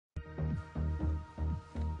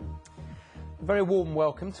A very warm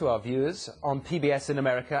welcome to our viewers on PBS in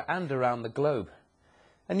America and around the globe.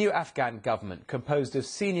 A new Afghan government composed of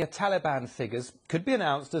senior Taliban figures could be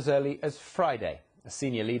announced as early as Friday. A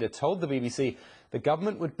senior leader told the BBC the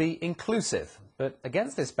government would be inclusive, but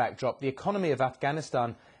against this backdrop, the economy of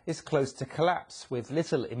Afghanistan is close to collapse, with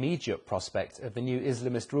little immediate prospect of the new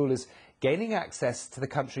Islamist rulers gaining access to the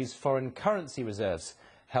country's foreign currency reserves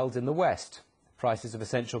held in the West. Prices of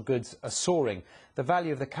essential goods are soaring, the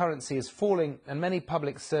value of the currency is falling, and many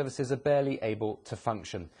public services are barely able to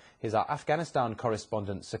function. Here's our Afghanistan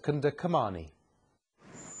correspondent, Secunda Kamani.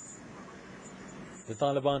 The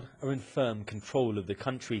Taliban are in firm control of the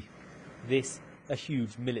country. This, a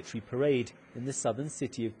huge military parade in the southern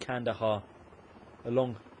city of Kandahar,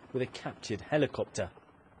 along with a captured helicopter.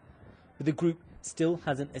 But the group still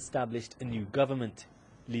hasn't established a new government,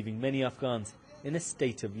 leaving many Afghans in a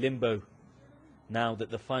state of limbo. Now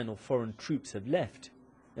that the final foreign troops have left,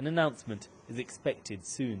 an announcement is expected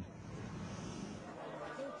soon.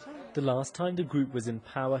 The last time the group was in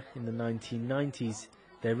power in the 1990s,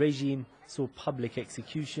 their regime saw public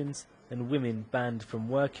executions and women banned from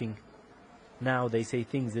working. Now they say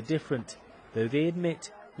things are different, though they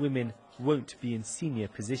admit women won't be in senior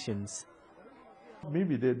positions.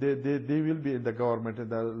 Maybe they will be in the government in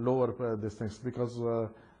the lower these things, because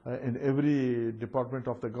in every department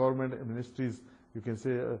of the government ministries, you can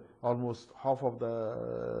say almost half of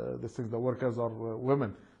the workers are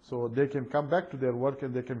women, so they can come back to their work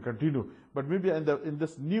and they can continue. But maybe in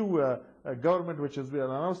this new government which has been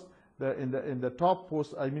announced, in the top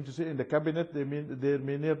post, I mean to say in the cabinet, they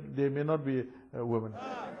may not be women.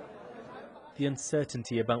 The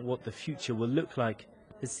uncertainty about what the future will look like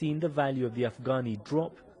has seen the value of the Afghani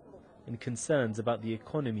drop and concerns about the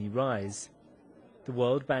economy rise. The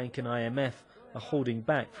World Bank and IMF are holding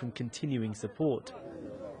back from continuing support,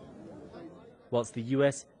 whilst the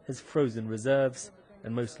US has frozen reserves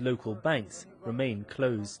and most local banks remain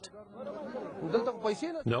closed.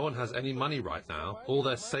 No one has any money right now. All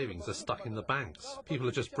their savings are stuck in the banks. People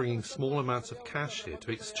are just bringing small amounts of cash here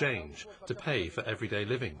to exchange, to pay for everyday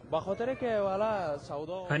living.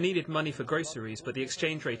 I needed money for groceries, but the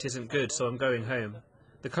exchange rate isn't good, so I'm going home.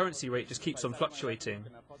 The currency rate just keeps on fluctuating.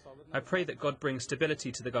 I pray that God brings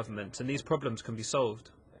stability to the government and these problems can be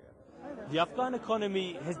solved. The Afghan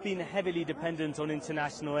economy has been heavily dependent on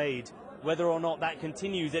international aid. Whether or not that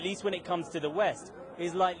continues, at least when it comes to the West,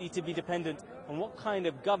 is likely to be dependent on what kind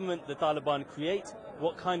of government the Taliban create,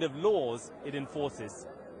 what kind of laws it enforces.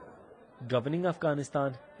 Governing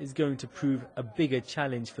Afghanistan is going to prove a bigger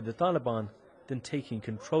challenge for the Taliban than taking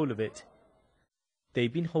control of it.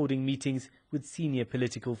 They've been holding meetings with senior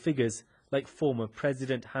political figures like former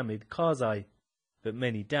President Hamid Karzai, but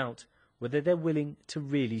many doubt whether they're willing to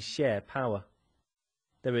really share power.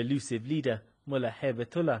 Their elusive leader, Mullah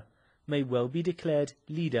Haibatullah, may well be declared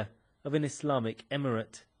leader of an Islamic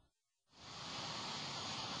emirate.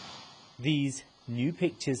 These new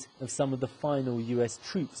pictures of some of the final US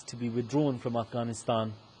troops to be withdrawn from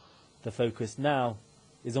Afghanistan. The focus now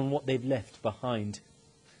is on what they've left behind.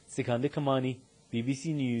 Secunda Kamani,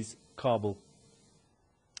 BBC News, Kabul.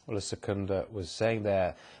 Well, as Secunda was saying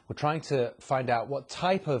there, we're trying to find out what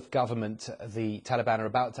type of government the Taliban are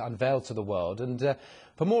about to unveil to the world. And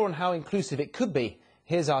for more on how inclusive it could be,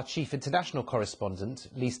 here's our chief international correspondent,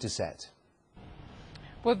 Lise Doucette.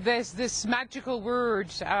 Well, there's this magical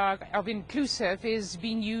word of inclusive is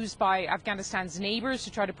being used by Afghanistan's neighbours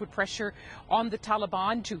to try to put pressure on the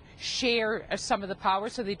Taliban to share some of the power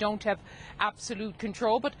so they don't have absolute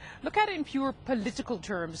control. But look at it in pure political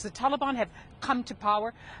terms. The Taliban have come to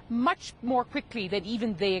power much more quickly than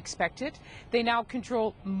even they expected. They now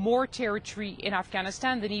control more territory in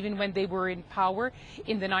Afghanistan than even when they were in power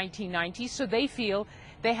in the 1990s. So they feel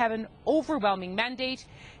they have an overwhelming mandate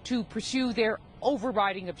to pursue their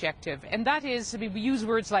overriding objective, and that is, I mean, we use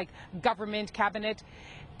words like government, cabinet.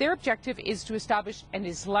 Their objective is to establish an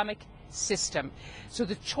Islamic system. So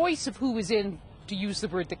the choice of who is in, to use the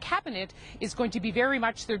word, the cabinet is going to be very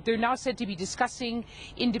much, they're now said to be discussing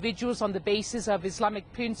individuals on the basis of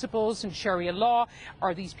Islamic principles and Sharia law.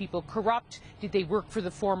 Are these people corrupt? Did they work for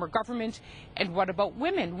the former government? And what about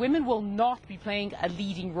women? Women will not be playing a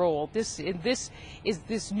leading role. This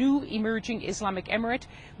new emerging Islamic emirate.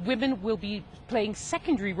 Women will be playing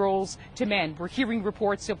secondary roles to men. We're hearing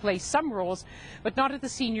reports they'll play some roles, but not at the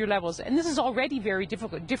senior levels. And this is already very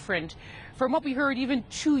different from what we heard even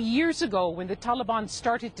 2 years ago when the Taliban Taliban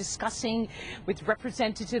started discussing with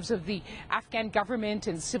representatives of the Afghan government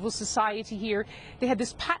and civil society here, they had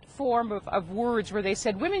this platform of words where they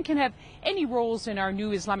said women can have any roles in our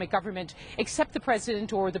new Islamic government except the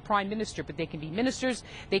president or the prime minister, but they can be ministers,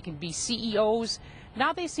 they can be CEOs.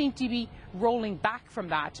 Now they seem to be rolling back from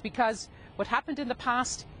that because what happened in the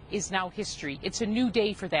past is now history. It's a new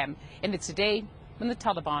day for them, and it's a day when the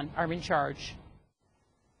Taliban are in charge.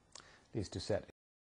 These two set